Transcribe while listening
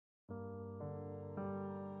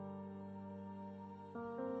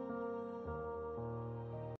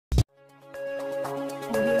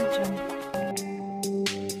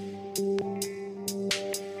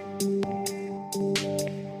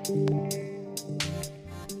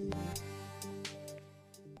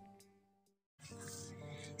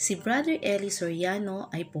Si Brother Elli Soriano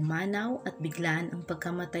ay pumanaw at biglaan ang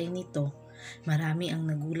pagkamatay nito. Marami ang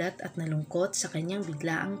nagulat at nalungkot sa kanyang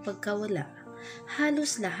biglaang pagkawala.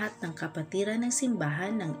 Halos lahat ng kapatiran ng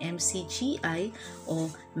simbahan ng MCGI o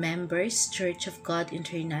Members Church of God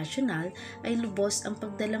International ay lubos ang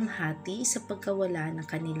pagdalamhati sa pagkawala ng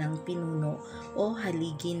kanilang pinuno o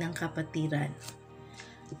haligi ng kapatiran.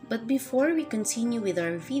 But before we continue with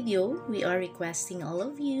our video, we are requesting all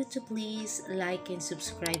of you to please like and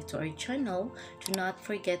subscribe to our channel. Do not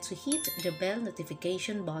forget to hit the bell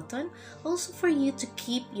notification button. Also for you to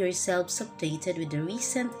keep yourselves updated with the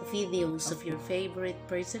recent videos of your favorite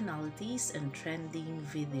personalities and trending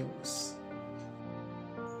videos.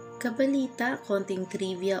 Kabalita, konting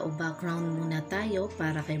trivia o background muna tayo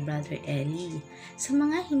para kay Brother Elli. Sa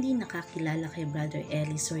mga hindi nakakilala kay Brother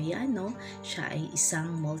Elli Soriano, siya ay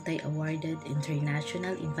isang multi-awarded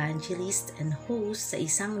international evangelist and host sa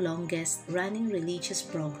isang longest-running religious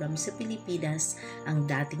program sa Pilipinas, ang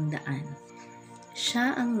dating Daan.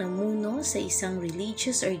 Siya ang namuno sa isang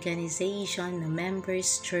religious organization na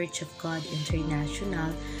Members Church of God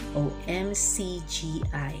International o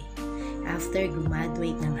MCGI. After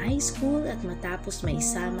graduate ng high school at matapos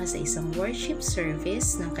maisama sa isang worship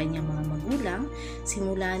service ng kanyang mga magulang,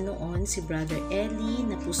 simula noon si Brother Elli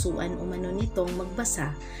na pusuan umano nitong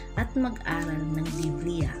magbasa at mag-aral ng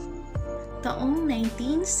Biblia. Taong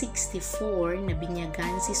 1964,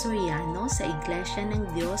 nabinyagan si Soriano sa Iglesia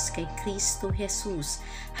ng Diyos kay Kristo Jesus,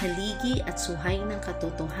 haligi at suhay ng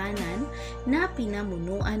katotohanan na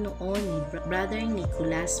pinamunuan noon ni Brother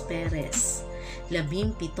Nicolas Perez.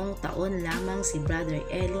 17 taon lamang si Brother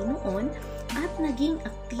Elli noon at naging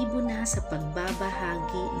aktibo na sa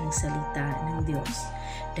pagbabahagi ng salita ng Diyos.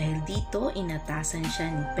 Dahil dito, inatasan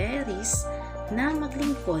siya ni Perez na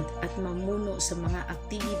maglingkod at mamuno sa mga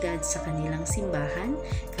aktibidad sa kanilang simbahan,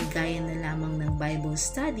 kagaya na lamang ng Bible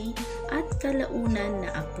study at kalaunan na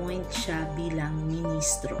appoint siya bilang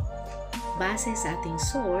ministro. Base sa ating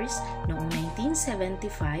source, noong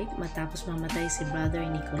 1975, matapos mamatay si Brother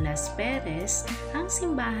Nicolas Perez, ang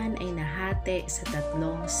simbahan ay nahati sa 3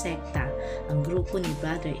 sekta. Ang grupo ni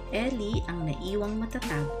Brother Elli ang naiwang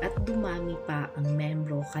matatag at dumami pa ang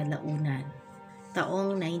membro kalaunan.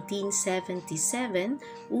 Taong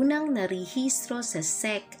 1977, unang narehistro sa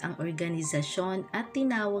SEC ang organisasyon at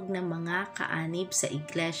tinawag ng mga kaanib sa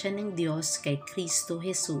Iglesia ng Diyos kay Kristo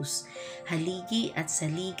Jesus, haligi at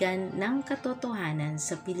saligan ng katotohanan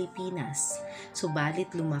sa Pilipinas.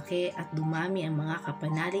 Subalit lumaki at dumami ang mga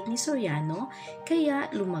kapanalig ni Soriano,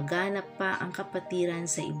 kaya lumaganap pa ang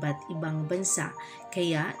kapatiran sa iba't ibang bansa,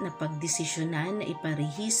 kaya napagdesisyonan na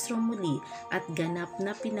iparehistro muli at ganap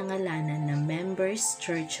na pinangalanan na Members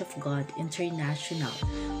Church of God International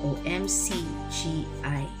o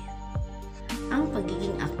MCGI. Ang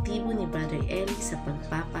pagiging aktibo ni Brother Elli sa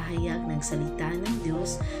pagpapahayag ng salita ng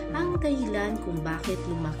Diyos ang dahilan kung bakit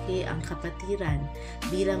lumaki ang kapatiran.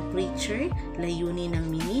 Bilang preacher, layunin ng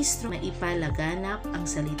ministro na ipalaganap ang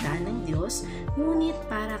salita ng Diyos, ngunit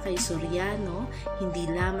para kay Soriano, hindi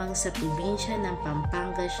lamang sa probinsya ng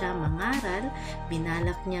Pampanga siya mangaral,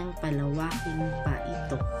 binalak niyang palawakin pa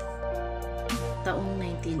ito. Taong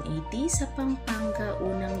 1980 sa Pampanga,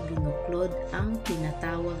 unang binuklod ang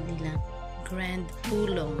tinatawag nilang Grand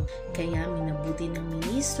Pulong, kaya minabuti ng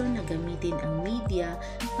ministro na gamitin ang media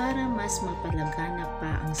para mas mapalaganap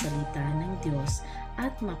pa ang salita ng Diyos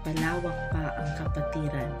at mapalawak pa ang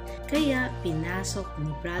kapatiran. Kaya pinasok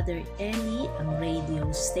ni Brother Elli ang radio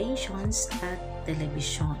stations at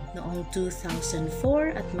telebisyon. Noong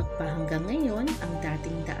 2004 at magpahanggang ngayon, ang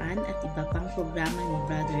dating Daan at iba pang programa ni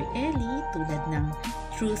Brother Elli tulad ng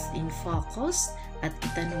Truth in Focus at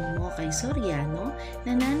Itanong Mo kay Soriano,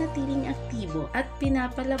 nananatiling aktibo at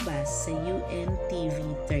pinapalabas sa UNTV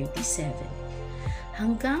 37.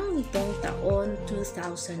 Hanggang nitong taon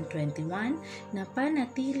 2021,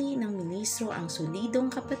 napanatili ng ministro ang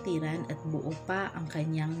solidong kapatiran at buo pa ang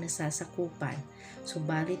kanyang nasasakupan.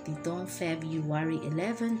 Subalit nitong February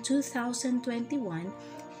 11, 2021,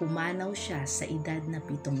 pumanaw siya sa edad na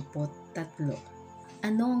 73.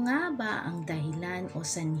 Ano nga ba ang dahilan o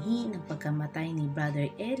sanhi ng pagkamatay ni Brother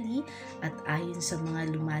Elli? At ayon sa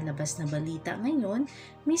mga lumalabas na balita ngayon,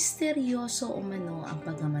 misteryoso umano ang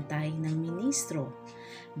pagkamatay ng ministro.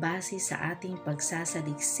 Base sa ating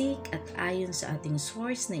pagsasaliksik at ayon sa ating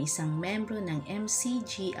source na isang membro ng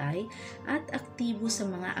MCGI at aktibo sa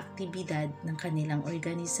mga aktibidad ng kanilang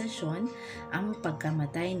organisasyon, ang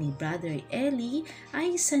pagkamatay ni Brother Elli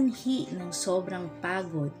ay sanhi ng sobrang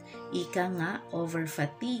pagod, ika nga over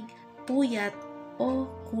fatigue, puyat o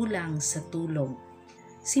kulang sa tulog.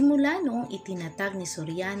 Simula noong itinatag ni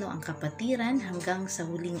Soriano ang kapatiran hanggang sa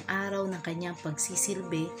huling araw ng kanyang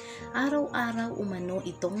pagsisilbi, araw-araw umano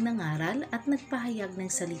itong nangaral at nagpahayag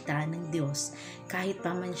ng salita ng Diyos. Kahit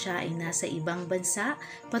pa man siya ay nasa ibang bansa,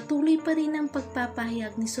 patuloy pa rin ang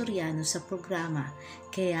pagpapahayag ni Soriano sa programa.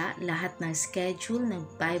 Kaya lahat ng schedule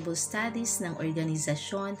ng Bible studies ng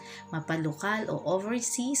organisasyon, mapalokal o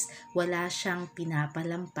overseas, wala siyang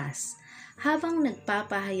pinapalampas. Habang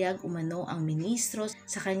nagpapahayag umano ang ministro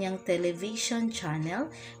sa kanyang television channel,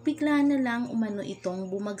 bigla na lang umano itong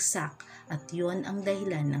bumagsak at yon ang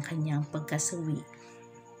dahilan ng kanyang pagkasawi.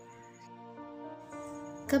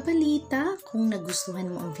 Kabalita, kung nagustuhan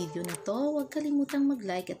mo ang video na to, huwag kalimutang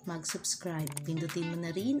mag-like at mag-subscribe. Pindutin mo na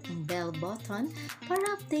rin ang bell button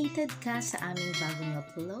para updated ka sa aming bagong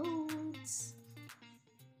upload.